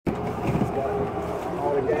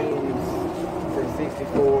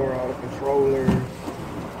N64, all the controllers,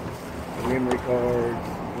 the memory cards,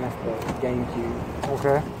 and that's the GameCube.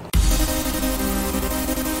 Okay.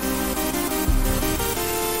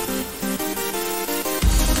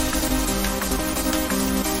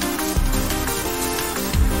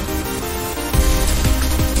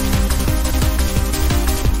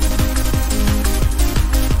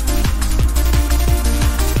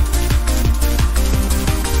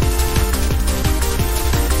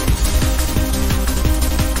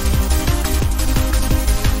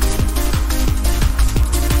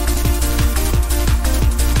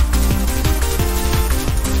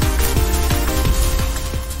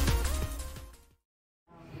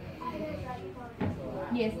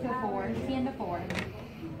 Yes, to 4. 10 to 4.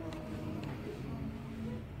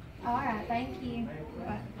 All right, thank you.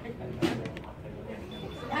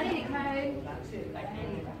 I need a code.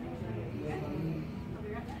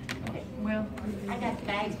 Well, I got the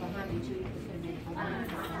bags behind me too.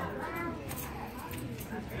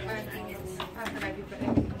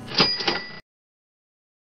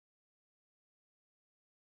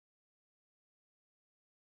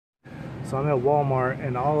 So I'm at Walmart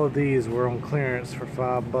and all of these were on clearance for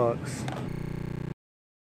 $5.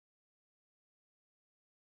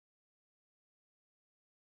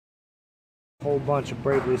 Whole bunch of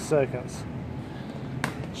Bravely Seconds.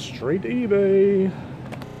 Straight to eBay.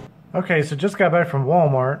 Okay, so just got back from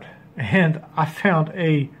Walmart and I found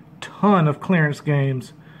a ton of clearance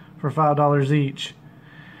games for $5 each.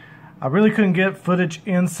 I really couldn't get footage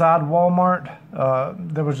inside Walmart.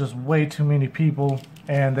 There was just way too many people,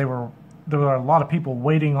 and there were a lot of people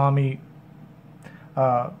waiting on me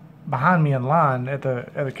behind me in line at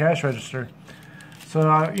the cash register. So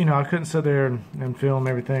I couldn't sit there and film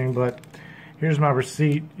everything. But here's my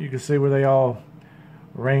receipt. You can see where they all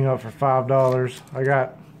rang up for $5. I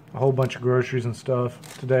got a whole bunch of groceries and stuff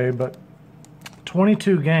today, but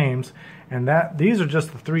 22 games, and these are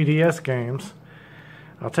just the 3DS games.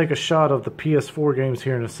 I'll take a shot of the PS4 games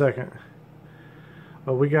here in a second.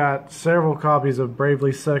 But we got several copies of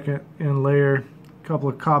Bravely Second in layer, a couple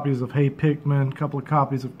of copies of Hey Pikmin, a couple of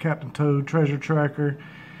copies of Captain Toad Treasure Tracker,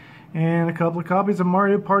 and a couple of copies of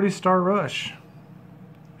Mario Party Star Rush,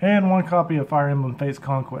 and one copy of Fire Emblem Fates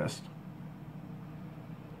Conquest.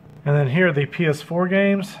 And then here are the PS4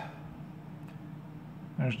 games.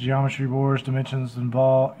 There's Geometry Wars, Dimensions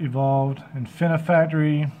Evolved,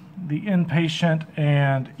 Infinifactory, The Inpatient,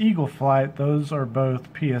 and Eagle Flight. Those are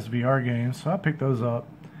both PSVR games, so I picked those up.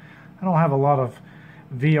 I don't have a lot of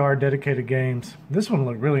VR dedicated games. This one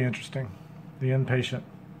looked really interesting, The Inpatient.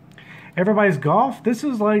 Everybody's Golf. This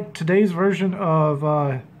is like today's version of,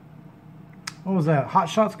 what was that, Hot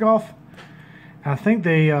Shots Golf? I think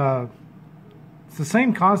it's the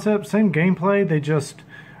same concept, same gameplay, they just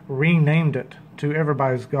renamed it to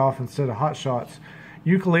Everybody's Golf instead of Hot Shots.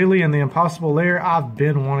 Ukulele and the Impossible Lair, I've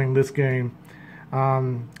been wanting this game. I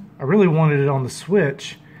really wanted it on the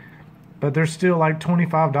Switch, but they're still like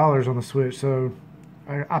 $25 on the Switch, so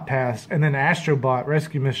I passed. And then Astrobot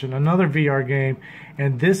Rescue Mission, another VR game,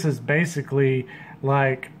 and this is basically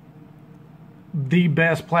like the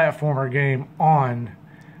best platformer game on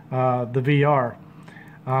the VR.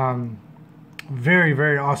 Very,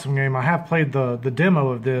 very awesome game. I have played the demo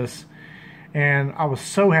of this, and I was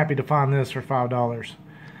so happy to find this for $5.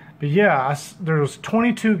 But yeah, there's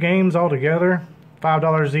 22 games altogether,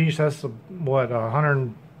 $5 each. That's what,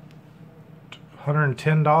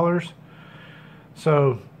 $110.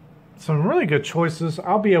 So some really good choices.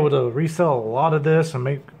 I'll be able to resell a lot of this and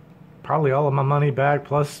make probably all of my money back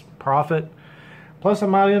plus profit. Plus I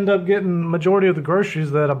might end up getting majority of the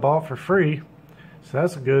groceries that I bought for free. So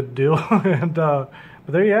that's a good deal. And but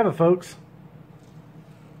there you have it, folks.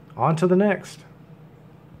 On to the next.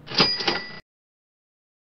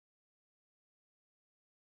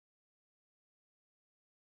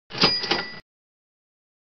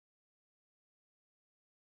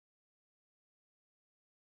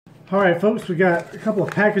 Alright folks, we got a couple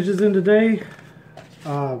of packages in today.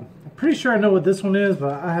 I'm pretty sure I know what this one is,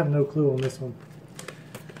 but I have no clue on this one.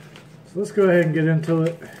 So let's go ahead and get into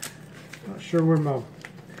it. Not sure where my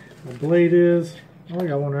blade is. Oh, I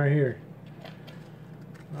got one right here.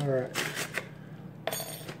 Alright.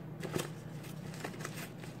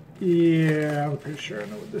 Yeah, I'm pretty sure I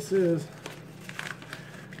know what this is.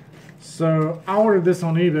 So I ordered this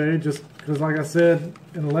on eBay just because, like I said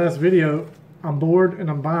in the last video, I'm bored and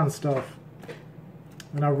I'm buying stuff.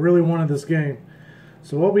 And I really wanted this game.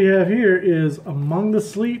 So what we have here is Among the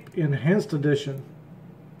Sleep Enhanced Edition.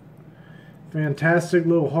 Fantastic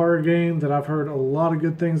little horror game that I've heard a lot of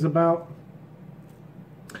good things about.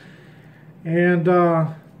 And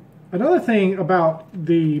another thing about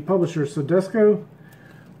the publisher Sodesco,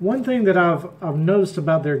 one thing that I've noticed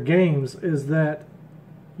about their games is that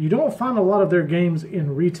you don't find a lot of their games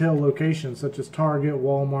in retail locations such as Target,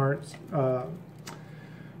 Walmart,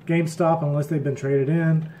 GameStop, unless they've been traded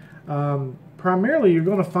in. Primarily, you're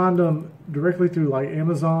going to find them directly through like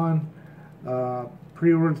Amazon,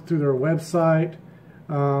 pre-ordered through their website.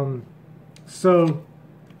 So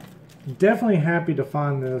definitely happy to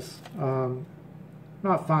find this.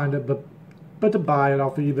 Not find it, but to buy it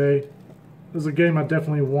off of eBay. It was a game I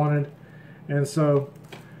definitely wanted, and so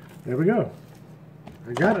there we go.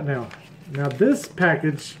 I got it now. Now this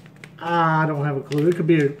package, I don't have a clue. It could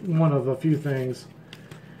be one of a few things.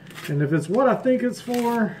 And if it's what I think it's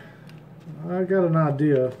for, I got an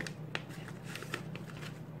idea.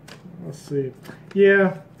 Let's see.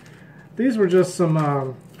 Yeah, these were just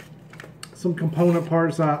some component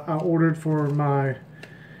parts I ordered for my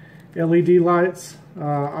LED lights.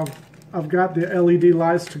 I've got the LED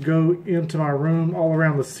lights to go into my room all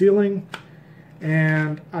around the ceiling,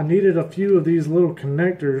 and I needed a few of these little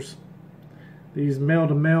connectors, these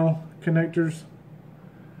male-to-male connectors,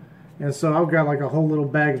 and so I've got like a whole little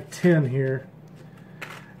bag of 10 here,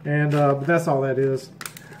 and but that's all that is.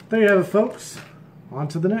 There you have it, folks. On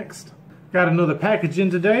to the next. Got another package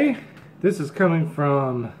in today. This is coming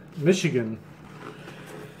from Michigan.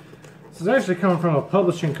 This is actually coming from a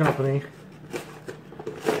publishing company,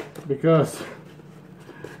 because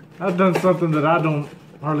I've done something that I don't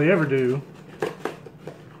hardly ever do,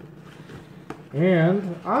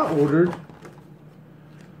 and I ordered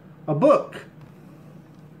a book.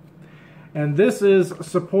 And this is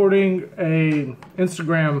supporting a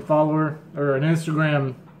Instagram follower, or an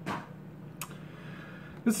Instagram.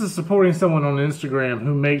 This is supporting someone on Instagram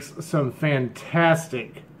who makes some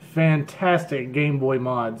fantastic Game Boy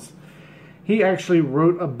mods. He actually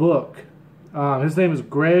wrote a book. His name is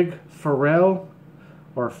Greg Farrell,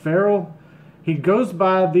 or Farrell. He goes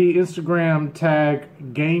by the Instagram tag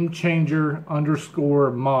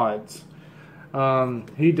GameChanger_mods.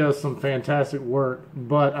 He does some fantastic work,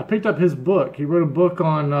 but I picked up his book. He wrote a book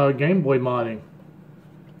on Game Boy modding.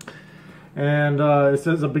 And it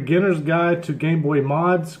says, A Beginner's Guide to Game Boy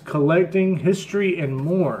Mods, Collecting, History, and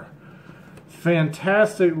More.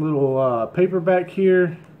 Fantastic little paperback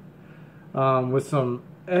here, with some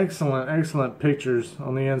excellent pictures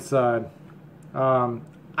on the inside.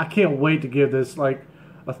 I can't wait to give this like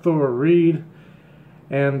a thorough read.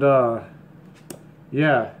 And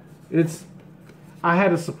yeah, I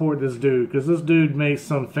had to support this dude, because this dude makes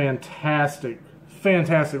some fantastic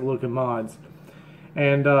looking mods.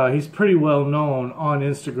 And he's pretty well known on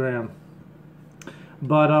Instagram.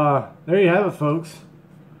 But there you have it, folks.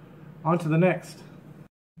 On to the next.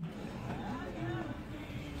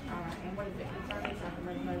 Alright, and what is it? I'm sorry, so I can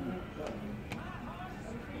remove it.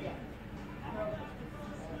 Yeah.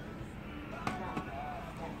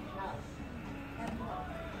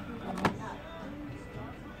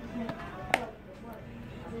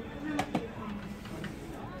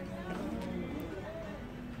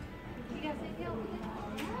 You guys need help?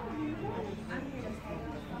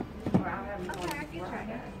 Or I'll have them go. Okay, I can try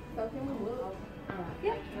that. So can we look?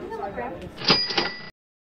 Yeah, you know what, grab it.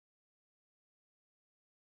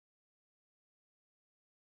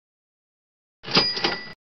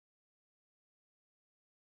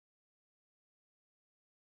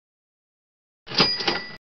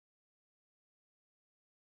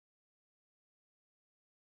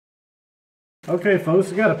 Okay,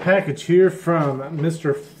 folks, I got a package here from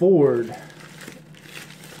Mr. Ford.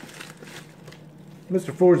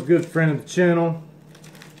 Mr. Ford's a good friend of the channel.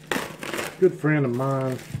 Good friend of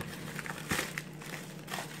mine.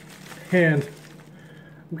 And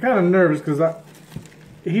I'm kind of nervous because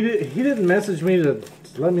he didn't message me to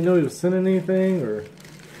let me know he was sending anything or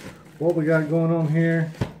what we got going on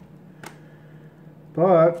here.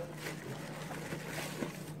 But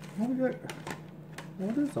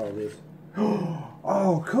what is all this?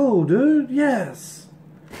 Oh, cool, dude. Yes.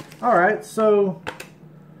 All right, so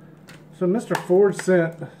Mr. Ford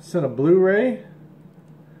sent a Blu-ray.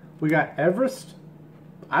 We got Everest.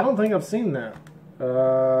 I don't think I've seen that.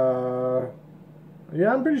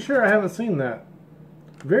 Yeah, I'm pretty sure I haven't seen that.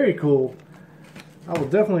 Very cool. I will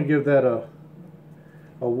definitely give that a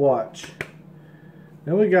watch.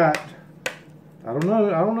 Then we got, I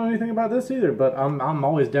don't know anything about this either, but I'm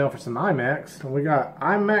always down for some IMAX. And we got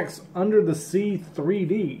IMAX Under the Sea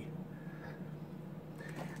 3D.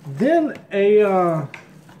 Then a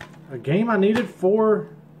game I needed for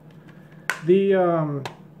the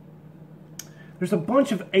there's a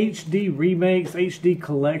bunch of HD remakes, HD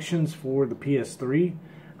collections for the PS3.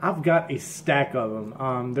 I've got a stack of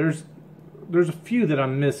them. There's a few that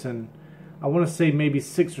I'm missing. I want to say maybe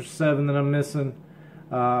 6 or 7 that I'm missing.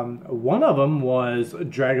 One of them was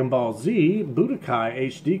Dragon Ball Z Budokai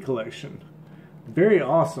HD Collection. Very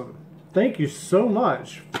awesome. Thank you so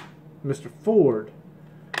much, Mr. Ford.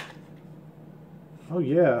 Oh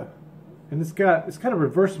yeah, and it's got a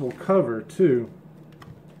reversible cover too.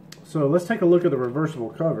 So let's take a look at the reversible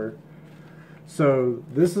cover. So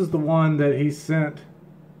this is the one that he sent,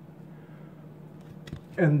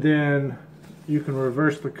 and then you can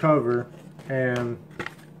reverse the cover, and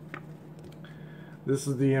this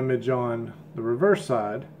is the image on the reverse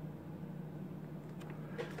side.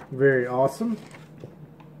 Very awesome.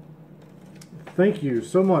 Thank you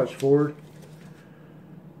so much, Ford.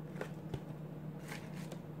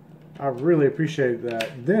 I really appreciate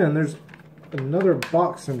that. Then there's another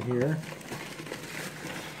box in here.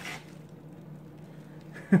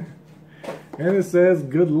 And it says,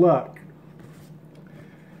 good luck.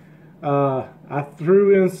 I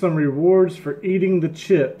threw in some rewards for eating the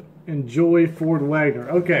chip. Enjoy, Ford Wagner.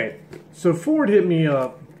 Okay, so Ford hit me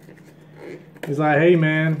up. He's like, hey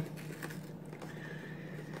man,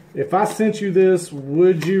 if I sent you this,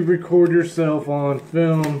 would you record yourself on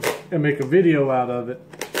film and make a video out of it?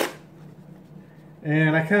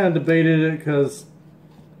 And I kind of debated it because,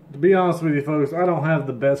 to be honest with you folks, I don't have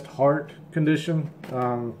the best heart condition.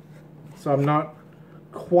 So I'm not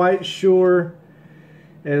quite sure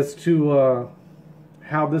as to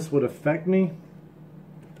how this would affect me.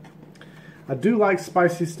 I do like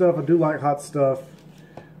spicy stuff, I do like hot stuff,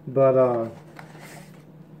 but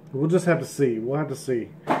we'll just have to see. We'll have to see.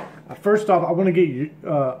 First off, I want to get you,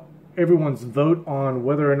 everyone's vote on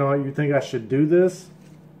whether or not you think I should do this.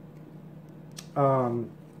 But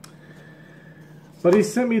he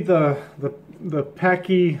sent me the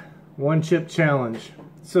Packy one chip challenge.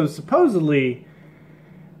 So supposedly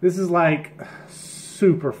this is like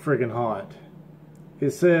super friggin' hot.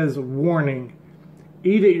 It says, warning,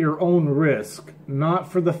 eat at your own risk,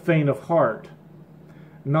 not for the faint of heart.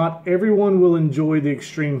 Not everyone will enjoy the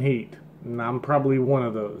extreme heat, and I'm probably one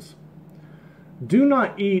of those. Do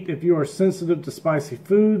not eat if you are sensitive to spicy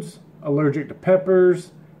foods, allergic to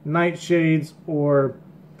peppers, nightshades, or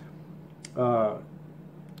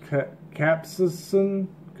capsaicin,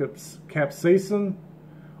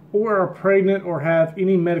 or are pregnant or have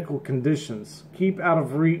any medical conditions. Keep out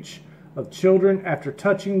of reach of children. After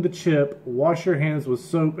touching the chip, wash your hands with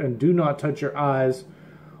soap and do not touch your eyes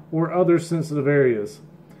or other sensitive areas.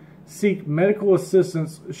 Seek medical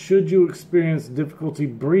assistance should you experience difficulty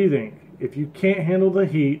breathing. If you can't handle the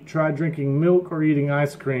heat, try drinking milk or eating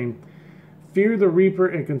ice cream. Fear the Reaper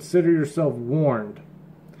and consider yourself warned.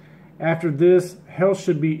 After this, hell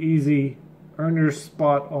should be easy. Earn your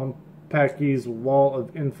spot on Packy's Wall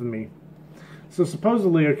of Infamy. So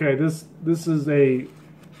supposedly, okay, this is a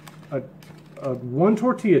one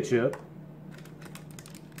tortilla chip,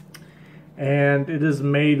 and it is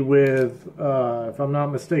made with, if I'm not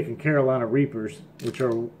mistaken, Carolina Reapers, which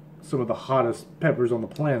are some of the hottest peppers on the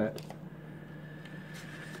planet.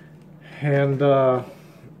 And so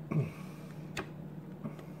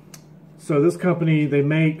this company, they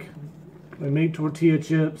make tortilla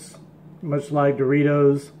chips, much like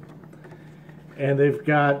Doritos, and they've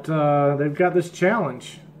got this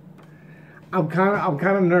challenge. I'm kind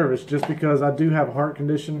of nervous just because I do have a heart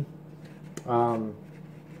condition,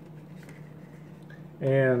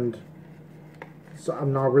 and so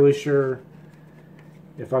I'm not really sure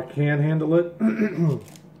if I can handle it.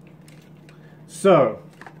 So,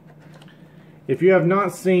 if you have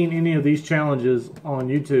not seen any of these challenges on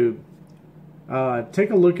YouTube, take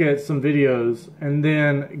a look at some videos and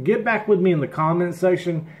then get back with me in the comment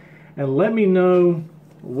section and let me know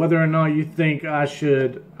whether or not you think I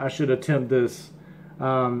should attempt this.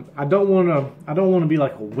 I don't want to be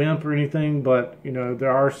like a wimp or anything, but you know,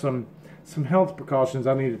 there are some health precautions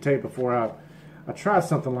I need to take before I try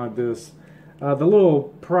something like this. The little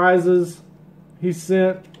prizes he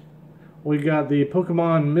sent, we got the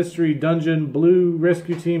Pokemon Mystery Dungeon Blue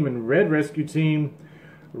Rescue Team and Red Rescue Team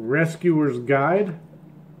Rescuer's Guide.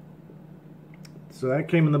 So that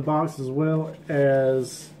came in the box, as well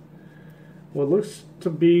as what looks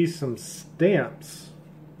to be some stamps.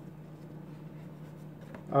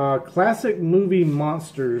 Classic movie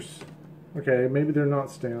monsters. Okay, maybe they're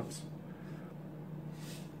not stamps.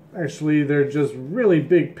 Actually, they're just really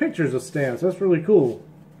big pictures of stamps. That's really cool.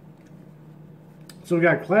 So we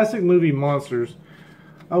got classic movie monsters.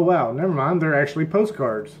 Oh wow, never mind. They're actually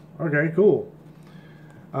postcards. Okay, cool.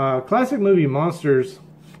 Classic movie monsters,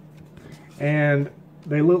 and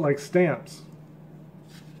they look like stamps.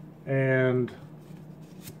 And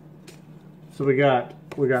so we got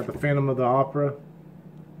the Phantom of the Opera.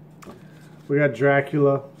 We got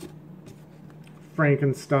Dracula,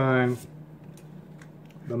 Frankenstein,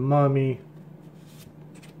 the Mummy,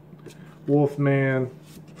 Wolfman.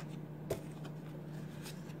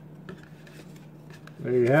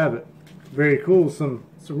 There you have it. Very cool. Some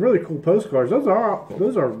really cool postcards. Those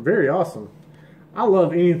are very awesome. I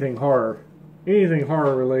love anything horror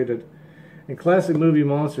related. And classic movie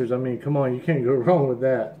monsters. I mean, come on, you can't go wrong with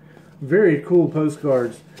that. Very cool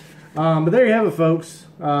postcards. But there you have it, folks.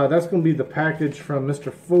 That's going to be the package from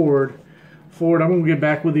Mr. Ford. Ford, I'm going to get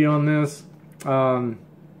back with you on this.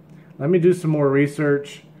 Let me do some more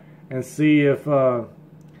research and see if my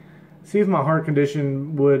heart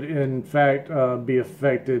condition would in fact be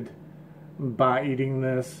affected by eating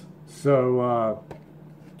this. So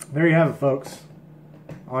there you have it, folks.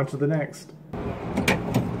 On to the next.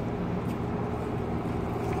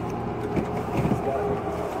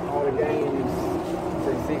 All the games,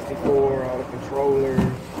 364, all the controllers,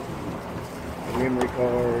 the memory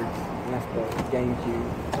cards, and that's the GameCube.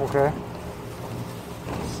 Okay.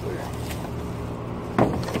 Let's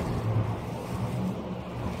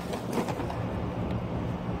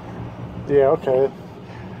see. Yeah, okay.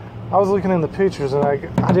 I was looking in the pictures and I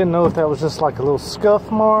didn't know if that was just like a little scuff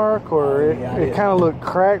mark or it kind of looked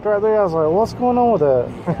cracked right there. I was like, what's going on with that?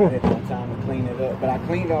 Yeah, I didn't have time to clean it up, but I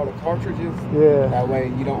cleaned all the cartridges. Yeah. That way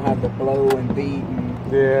you don't have to blow and beat and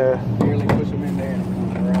barely push them in there and it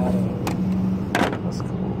comes right out of it. That's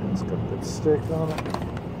cool. It's got a big stick on it.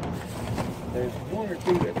 There's one or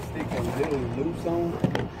two that the sticks are really loose on.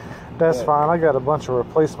 That's fine. I got a bunch of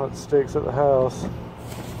replacement sticks at the house.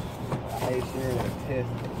 I made sure to test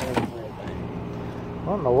everything.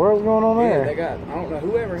 What in the world's going on there? Yeah, they got, I don't know,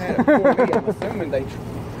 whoever had it before me, I'm assuming they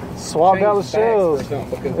swapped out the shells. Or something,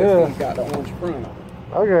 because this one's got the orange front on it.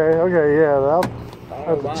 Okay, yeah. I'll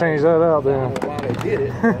have to change that out then. I don't know why they did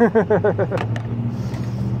it.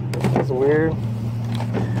 That's weird.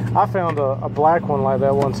 I found a black one like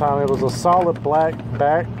that one time. It was a solid black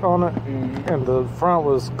back on it, and the front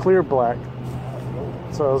was clear black.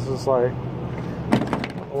 So I was just like,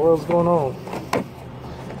 what the world's going on?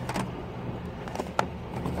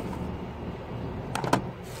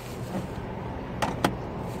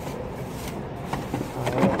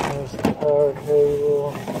 Alright, there's the power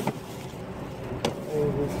cable,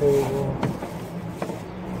 AV cable.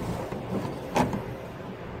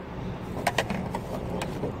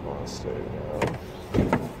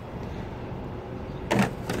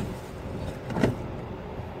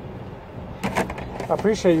 I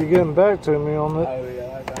appreciate you getting back to me on it. Oh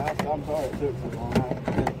yeah, I'm sorry it took so long. I've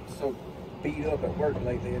been so beat up at work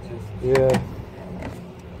lately. It's just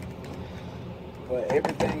But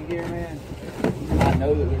everything here, man, I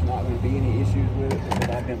know that there's not going to be any issues with it because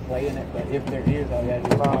I've been playing it. But if there is, all you have to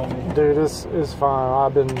do is call me. Dude, this is fine.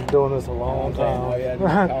 I've been doing this a long time. All you have to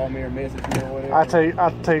do is call me or message me or whatever.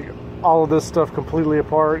 I take all of this stuff completely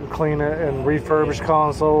apart and clean it and refurbish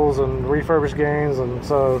consoles and refurbish games, and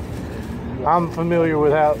so I'm familiar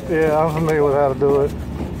with how. Yeah, I'm familiar with how to do it.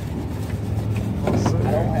 I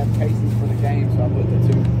don't have cases for the game, so I put the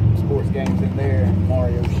 2 sports games in there, and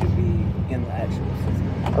Mario should be in the actual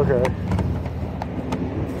system. Okay.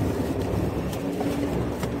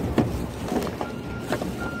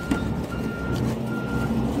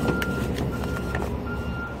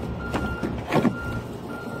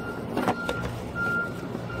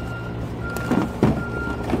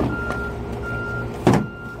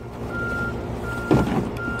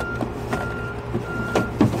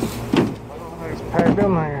 Packed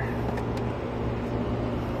in there.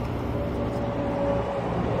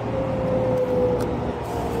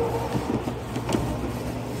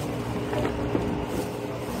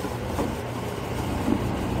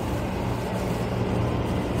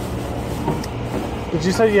 Did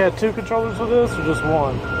you say you had 2 controllers with this or just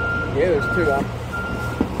 1? Yeah, there's 2.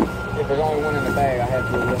 If there's only 1 in the bag, I had to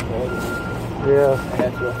have left the other one. Yeah. I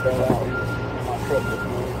had to have fell out in my truck this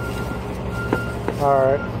morning.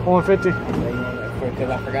 Alright. 150.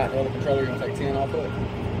 Because I forgot the other controller, you're going to take 10 off of it.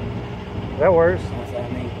 That works. That's what I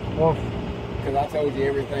mean. Because I told you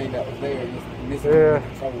everything that was there, just missing the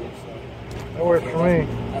controller. So. That works for me.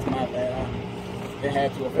 That's my bad. It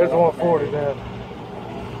had to have There's fell out. 140 then.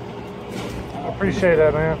 I appreciate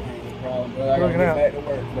that, man. No problem, brother. I gotta get back to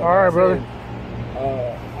work. Alright, brother.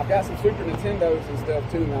 I've got some Super Nintendos and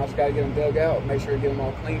stuff too, and I just gotta get them dug out, make sure to get them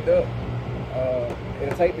all cleaned up.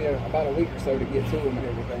 It'll take me about a week or so to get to them and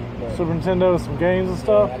everything. But Super Nintendo, some games and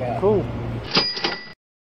stuff? Yeah, cool.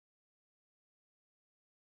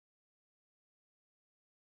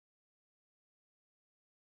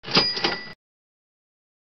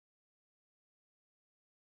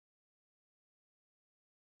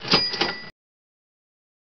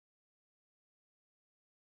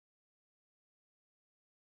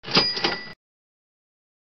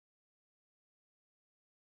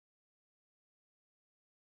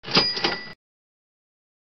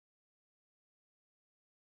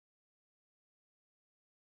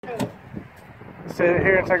 Sit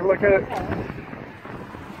here and take a look at it.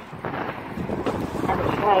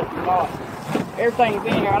 Everything's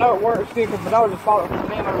in here. I know it works good because I was just bought it from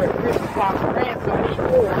them over at Christmas time for grandson. He's 4.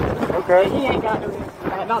 Okay. And he ain't got no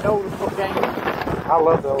instant, not the oldest book game. I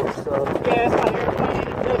love those stuff. Yeah, it's like everything.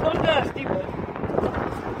 It's a little dusty, but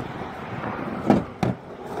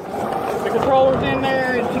the controller's in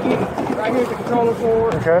there, and she gives, right here's the controller for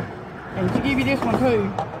it. Okay. And she give you this one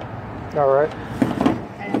too. All right.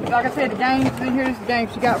 And like I said, the games in here, this is the game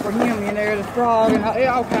she got for him in there, the frog, and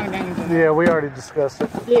all kind of games in there. Yeah, we already discussed it.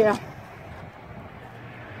 Yeah.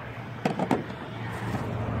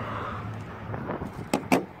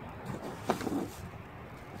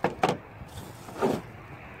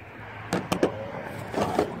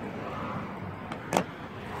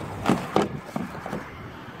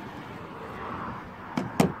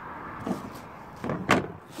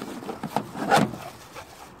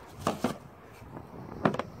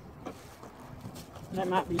 That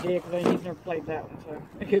might be dead because he's never played that one, so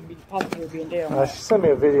it could be possibly being dead. She sent me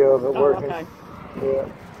a video of it working. Okay. Yeah.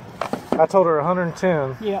 I told her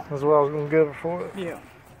 110 Yeah. is what I was going to give her for it. Yeah.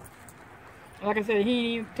 Like I said,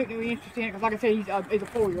 he ain't took no interest in it because, like I said, he's a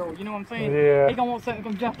 4-year-old. You know what I'm saying? Yeah. He's gonna want something to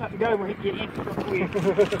come jump out the go where he can get interested real quick.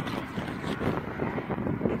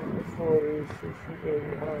 40, 60, 80,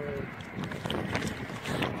 100.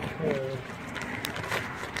 Okay.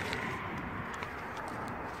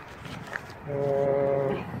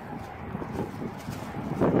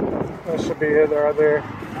 That should be it right there.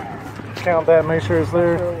 Count that, make sure it's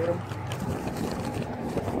there.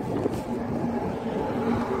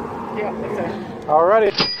 Yeah, that's it.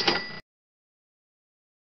 Alrighty.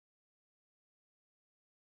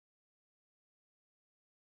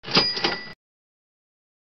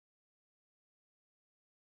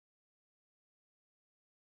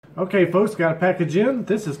 Okay, folks, got a package in.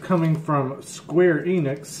 This is coming from Square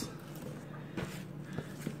Enix.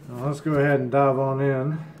 Now, let's go ahead and dive on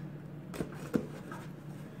in.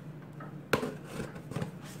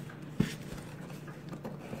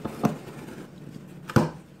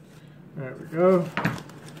 There we go.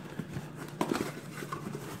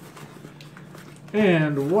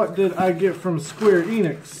 And what did I get from Square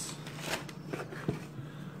Enix?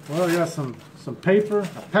 Well, I got some paper,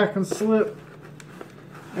 a packing slip,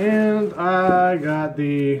 and I got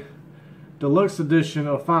the deluxe edition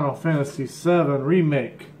of Final Fantasy VII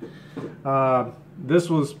Remake. This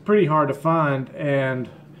was pretty hard to find, and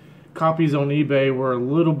copies on eBay were a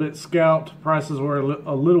little bit scalped. Prices were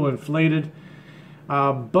a little inflated,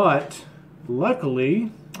 but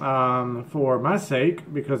luckily, for my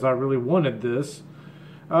sake, because I really wanted this,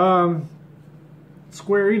 Square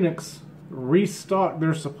Enix restocked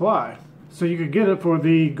their supply, so you could get it for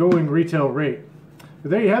the going retail rate.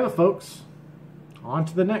 But there you have it, folks. On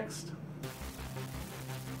to the next.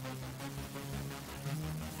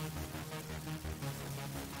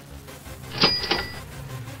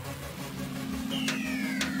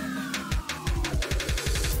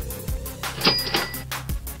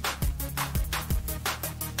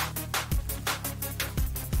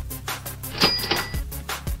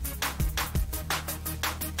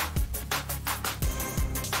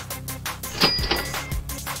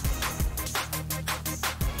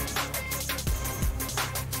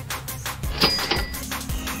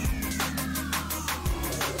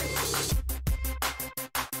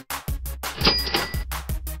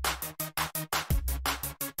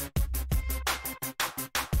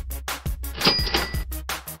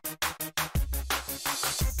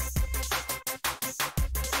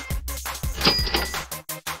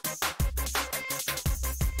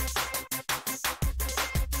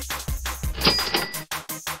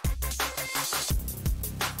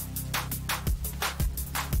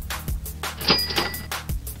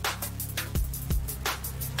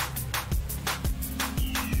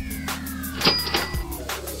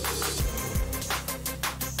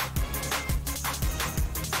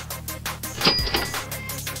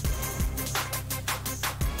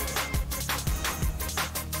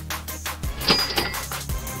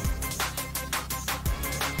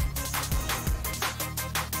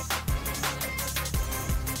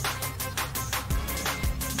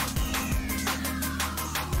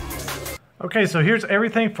 Okay, so here's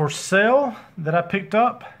everything for sale that I picked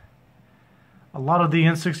up. A lot of the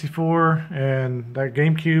N64 and that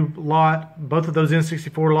GameCube lot, both of those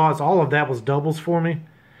N64 lots, all of that was doubles for me.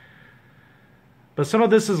 But some of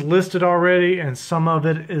this is listed already and some of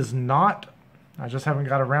it is not. I just haven't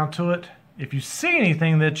got around to it. If you see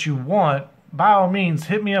anything that you want, by all means,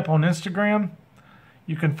 hit me up on Instagram.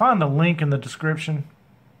 You can find the link in the description.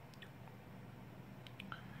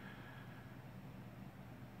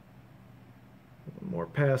 More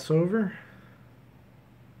pass over.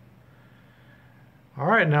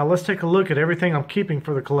 Alright, now let's take a look at everything I'm keeping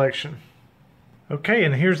for the collection. Okay,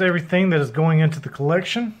 and here's everything that is going into the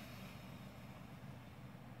collection.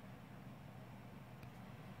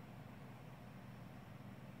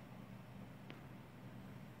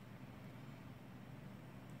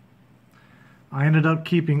 I ended up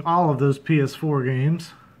keeping all of those PS4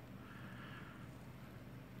 games.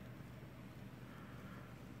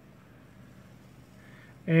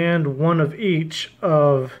 And one of each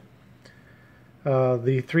of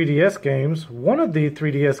the 3DS games. One of the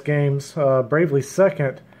 3DS games, Bravely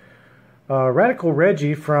Second, Radical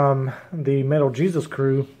Reggie from the Metal Jesus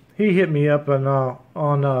crew, he hit me up on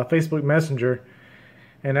Facebook Messenger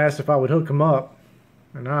and asked if I would hook him up,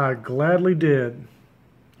 and I gladly did.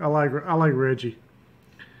 I like Reggie.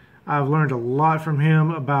 I've learned a lot from him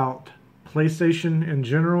about PlayStation in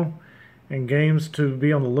general and games to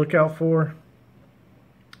be on the lookout for.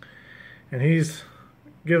 And he's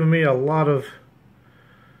given me a lot of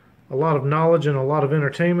knowledge and a lot of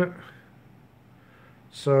entertainment.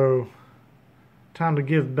 So, time to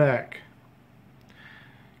give back.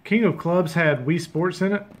 King of Clubs had Wii Sports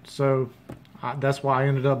in it, so that's why I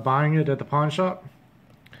ended up buying it at the pawn shop.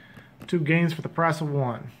 2 games for the price of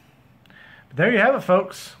 1. But there you have it,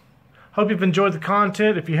 folks. Hope you've enjoyed the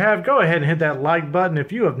content. If you have, go ahead and hit that like button.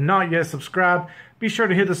 If you have not yet subscribed, be sure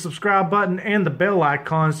to hit the subscribe button and the bell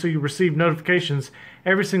icon so you receive notifications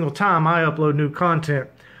every single time I upload new content.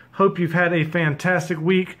 Hope you've had a fantastic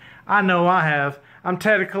week. I know I have. I'm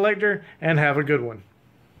Tatted Collector, and have a good one.